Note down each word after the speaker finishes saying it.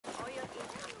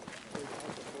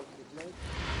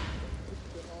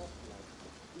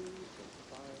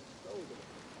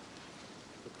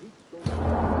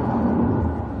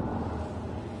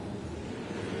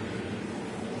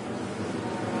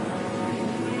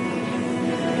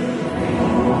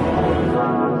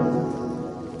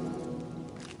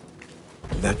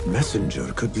That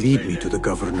messenger could lead me to the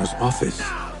governor's office,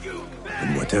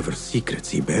 and whatever secrets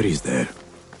he buries there.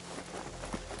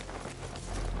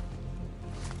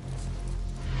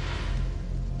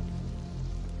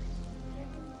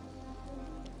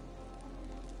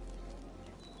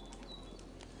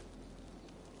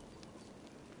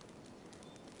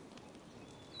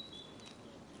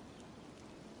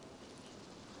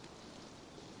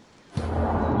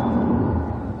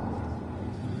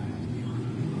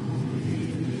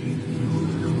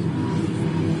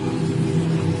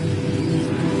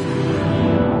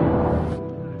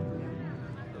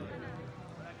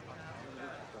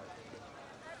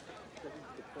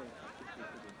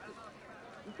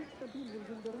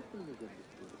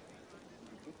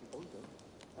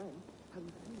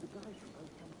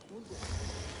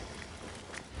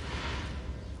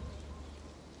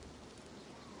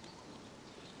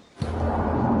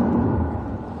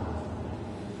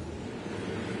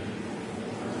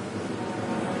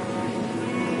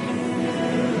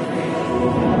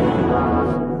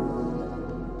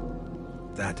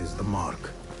 That is the mark.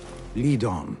 Lead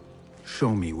on.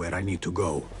 Show me where I need to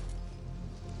go.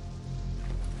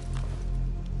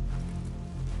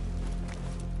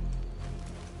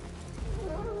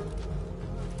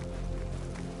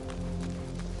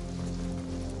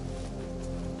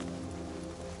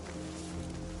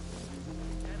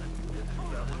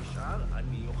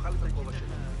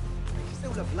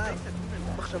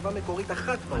 מחשבה מקורית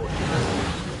אחת בראש.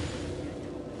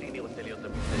 איני רוצה להיות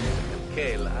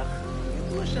מקלקל, אך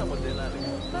ידוע שהמודל עליך.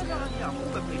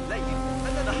 יעقوب بن الليل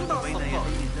أنا نحن بين يدي الله.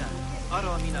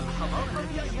 أرى من الحماقة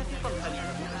بأية طلقة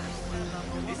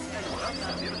اسأل عن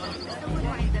درهم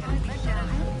عند الشاعر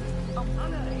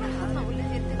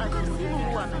الخصم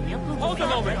هو من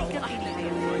يطلب ذلك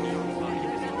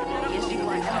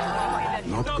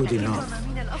Not good enough.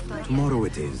 Tomorrow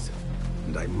it is,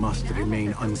 and I must remain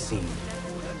unseen.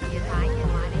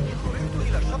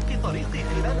 إلى شق طريقي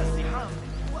خلال الزحام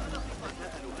وأنا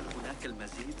أتساءل هل هناك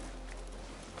المزيد؟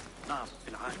 نعم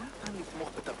في العادة أني في مخ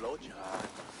بتابلوت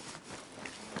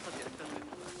قد يتفق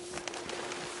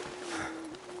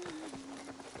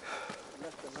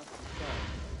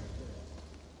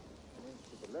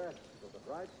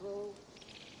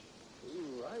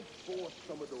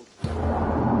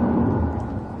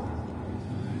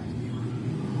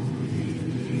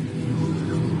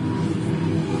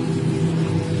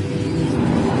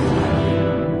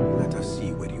Let us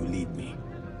see where you lead me.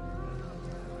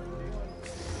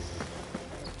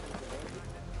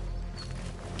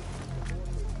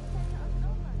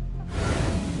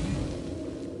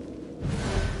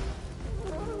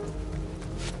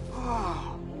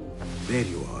 There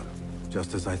you are,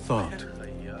 just as I thought.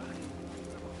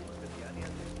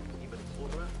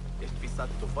 יש תפיסה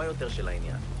טובה יותר של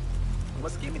העניין. הוא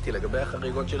מסכים איתי לגבי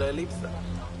החריגות של האליפסה.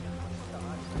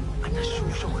 אתה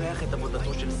שוב שוכח את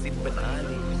עבודתו של סיד בן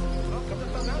עלי.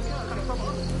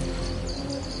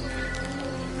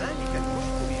 ذلك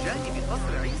المشط بجانب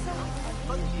قصر عيسى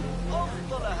تقدم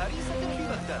أفضل هريسة في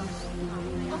بغداد.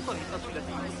 الطريقة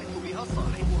التي يمسك بها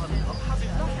صاحبها الأضحى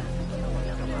باللحم.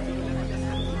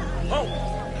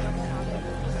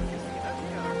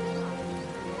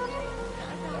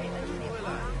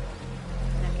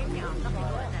 لكني أعتقد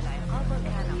أن العقاب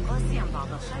كان قاسيا بعض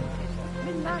الشيء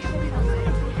من ما شرب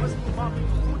وزن بعض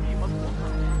الدخول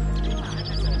مضبوطا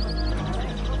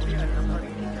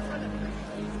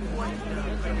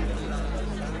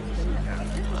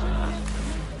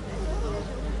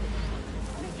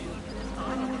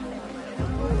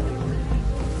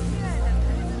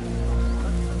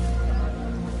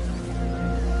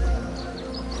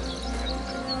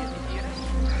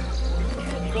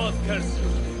God curse you.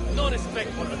 No respect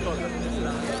for authority.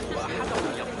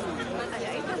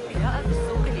 أرأيت القراءة في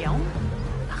السوق اليوم؟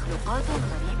 مخلوقات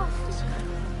غريبة.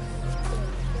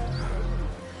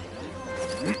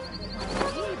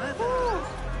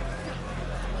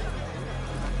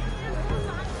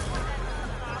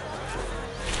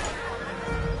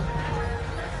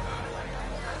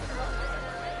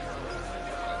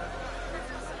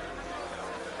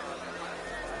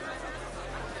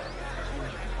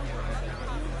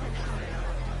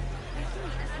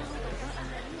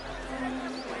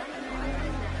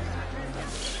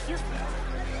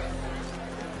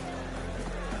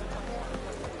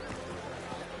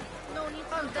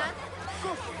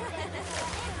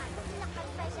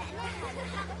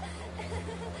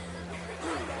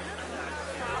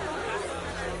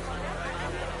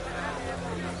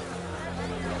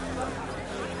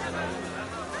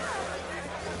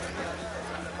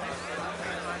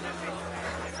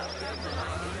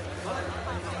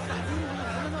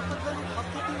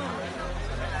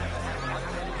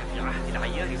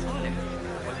 العيار صالح.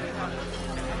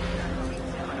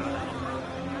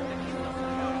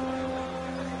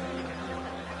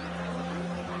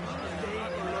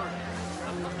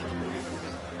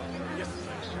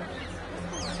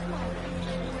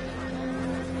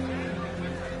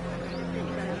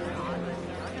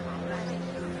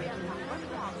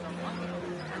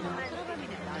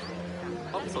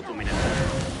 أبسط من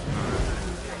الآن.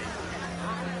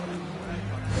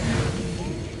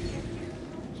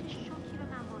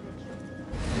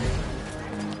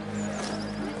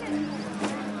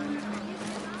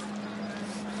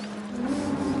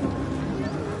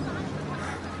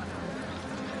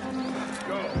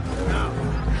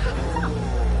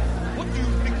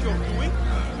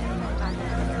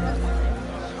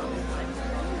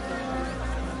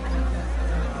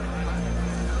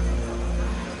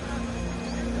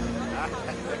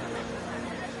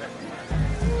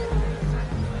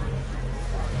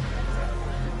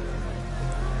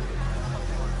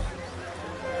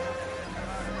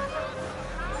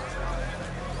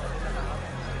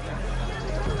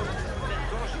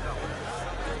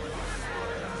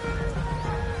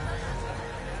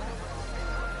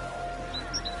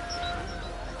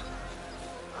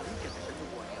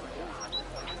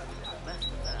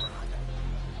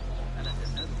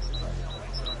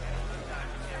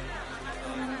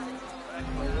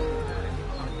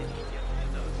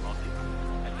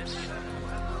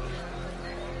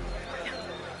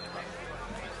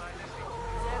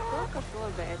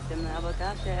 بعتم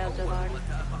أبغاك الجوار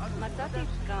مرتبط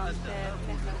كان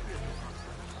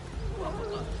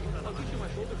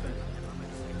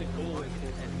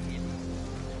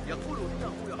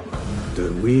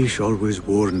Derwish always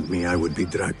warned me I would be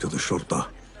dragged to the Shorta.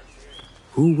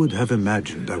 Who would have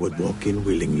imagined I would walk in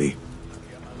willingly?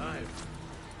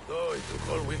 Though it took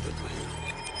all winter to heal.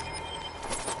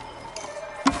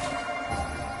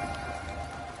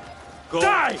 Go!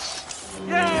 Die!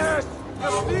 Yes!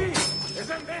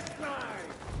 Isn't this nice?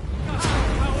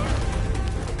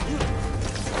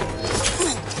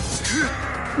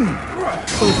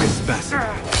 Focus,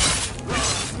 bastard.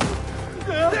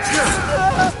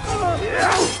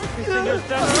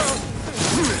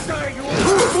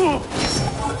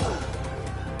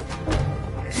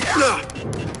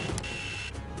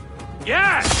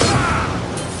 Yes!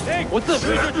 Hey, what's up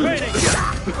with your training?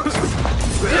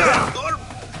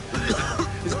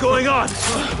 What's going on?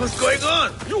 What's going on?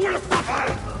 You will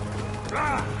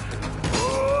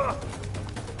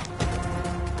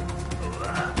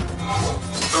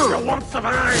you won't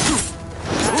survive!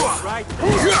 Right.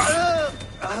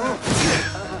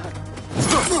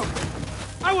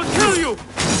 I will kill you!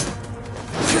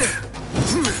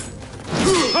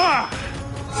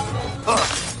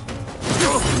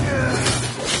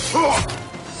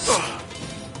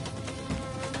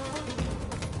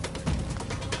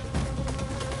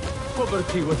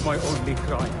 Poverty was my only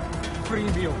crime. Free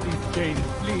me of these chains,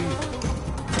 please.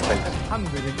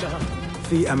 Alhamdulillah.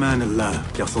 في أمان الله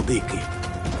يا صديقي.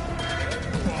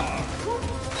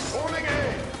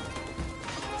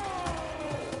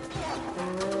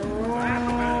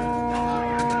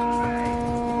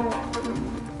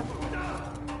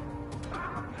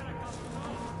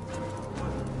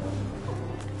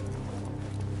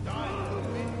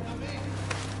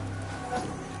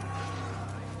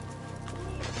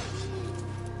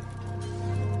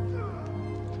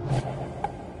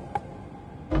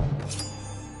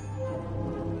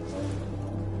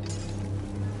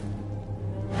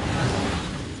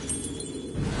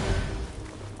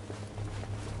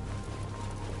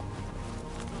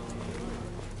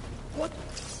 What?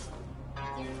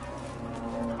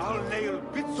 I'll nail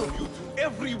bits of you to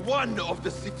every one of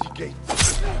the city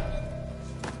gates.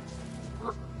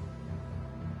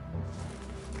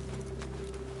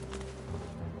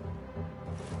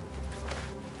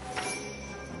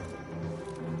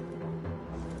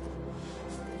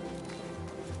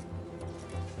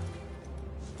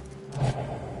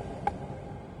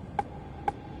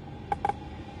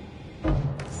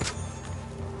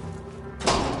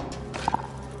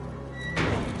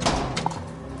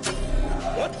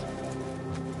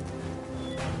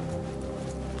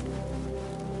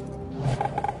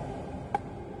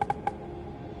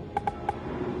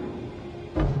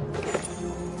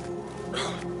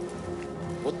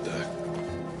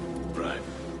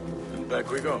 Back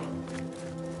we go.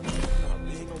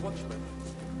 Being a watchman,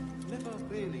 never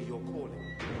really your calling.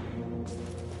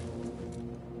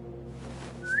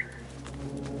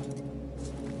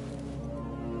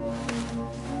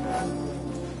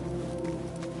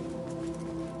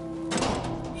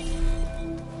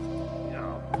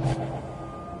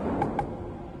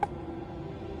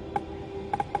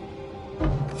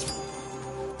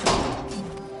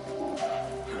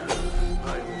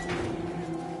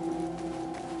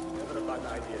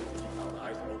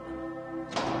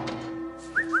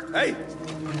 Hey!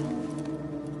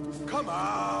 Come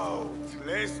out!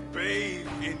 Let's bathe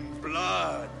in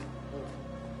blood!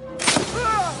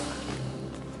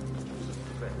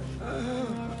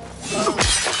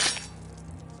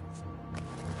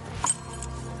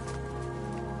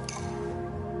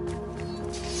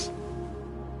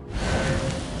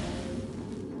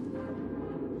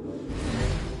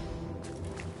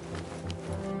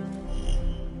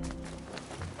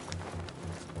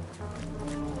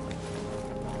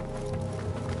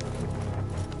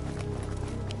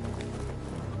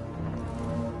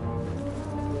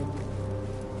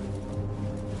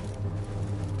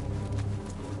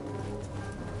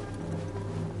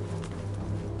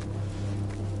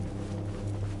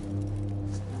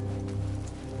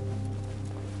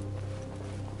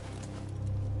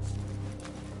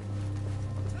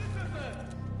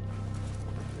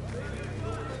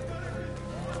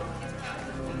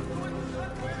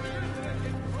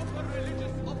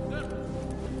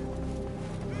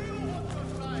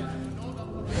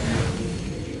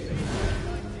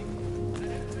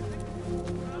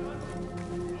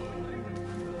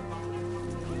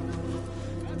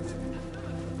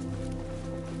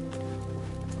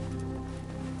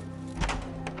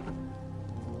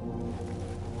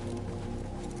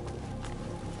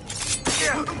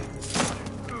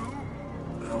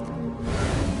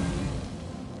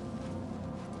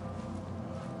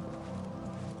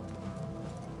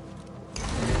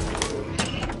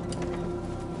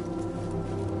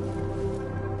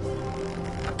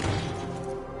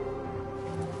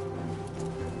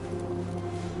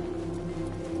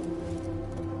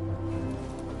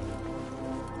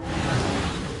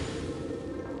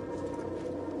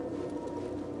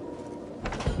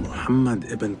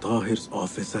 Muhammad ibn Tahir's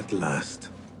office at last.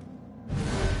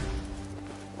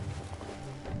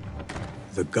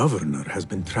 The governor has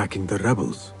been tracking the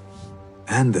rebels,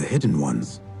 and the hidden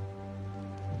ones.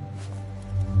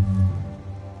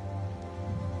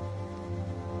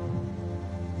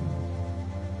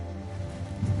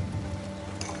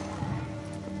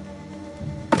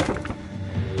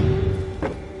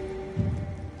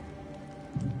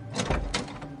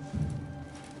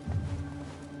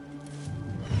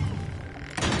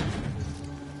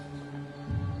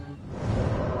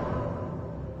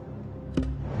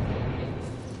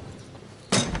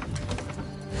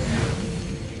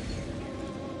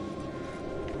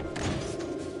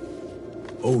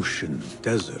 Ocean,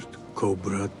 desert,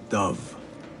 cobra, dove.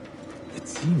 It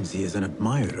seems he is an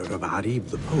admirer of Arib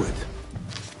the poet.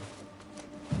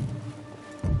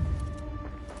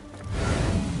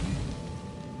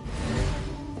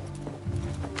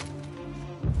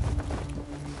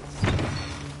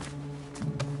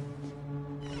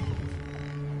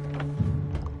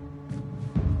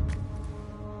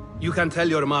 You can tell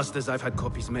your masters I've had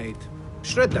copies made.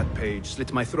 Shred that page,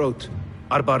 slit my throat.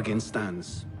 Our bargain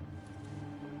stands.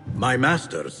 My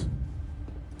masters?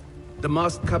 The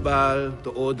masked cabal,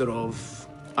 the order of...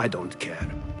 I don't care.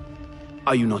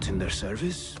 Are you not in their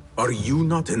service? Are you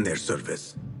not in their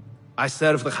service? I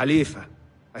serve the Khalifa.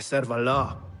 I serve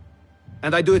Allah.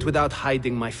 And I do it without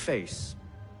hiding my face.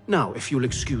 Now, if you'll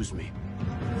excuse me.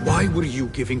 Why were you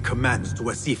giving commands to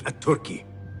Asif at-Turki,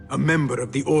 a member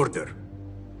of the Order?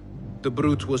 The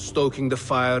brute was stoking the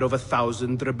fire of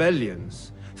 1,000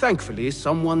 rebellions. Thankfully,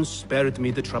 someone spared me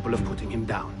the trouble of putting him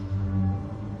down.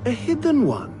 A hidden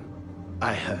one,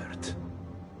 I heard.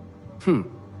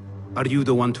 Are you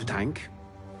the one to thank?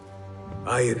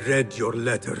 I read your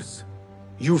letters.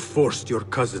 You forced your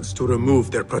cousins to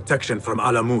remove their protection from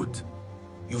Alamut.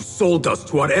 You sold us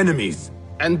to our enemies.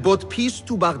 And brought peace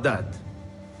to Baghdad.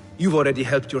 You've already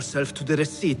helped yourself to the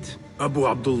receipt. Abu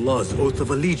Abdullah's oath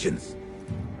of allegiance.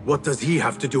 What does he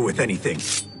have to do with anything?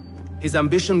 His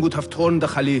ambition would have torn the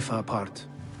Khalifa apart.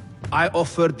 I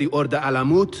offered the Order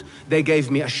Alamut. They gave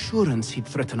me assurance he'd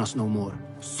threaten us no more.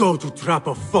 So to trap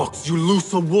a fox, you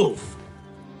loose a wolf.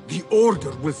 The Order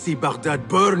will see Baghdad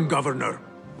burn, Governor.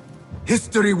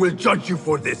 History will judge you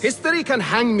for this. History can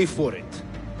hang me for it.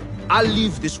 I'll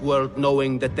leave this world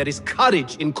knowing that there is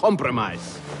courage in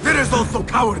compromise. There is also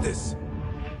cowardice.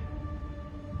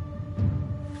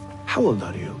 How old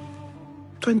are you?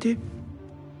 20?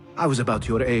 I was about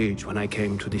your age when I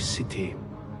came to this city.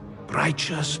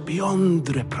 Righteous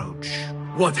beyond reproach.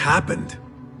 What happened?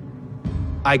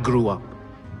 I grew up.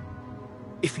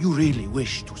 If you really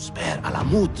wish to spare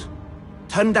Alamut,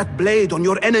 turn that blade on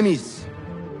your enemies.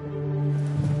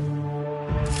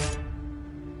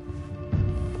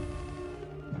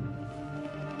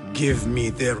 Give me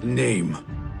their name.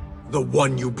 The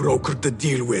one you brokered the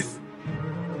deal with.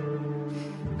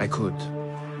 I could.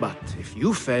 But if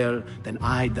you fail, then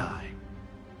I die.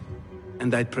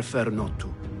 And I'd prefer not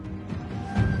to.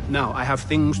 Now, I have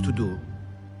things to do.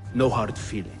 No hard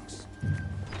feelings.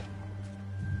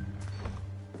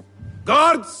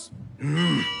 Guards!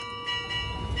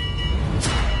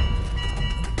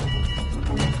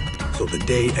 So the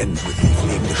day ends with you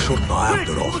fleeing the Shurta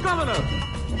after all. The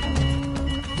governor!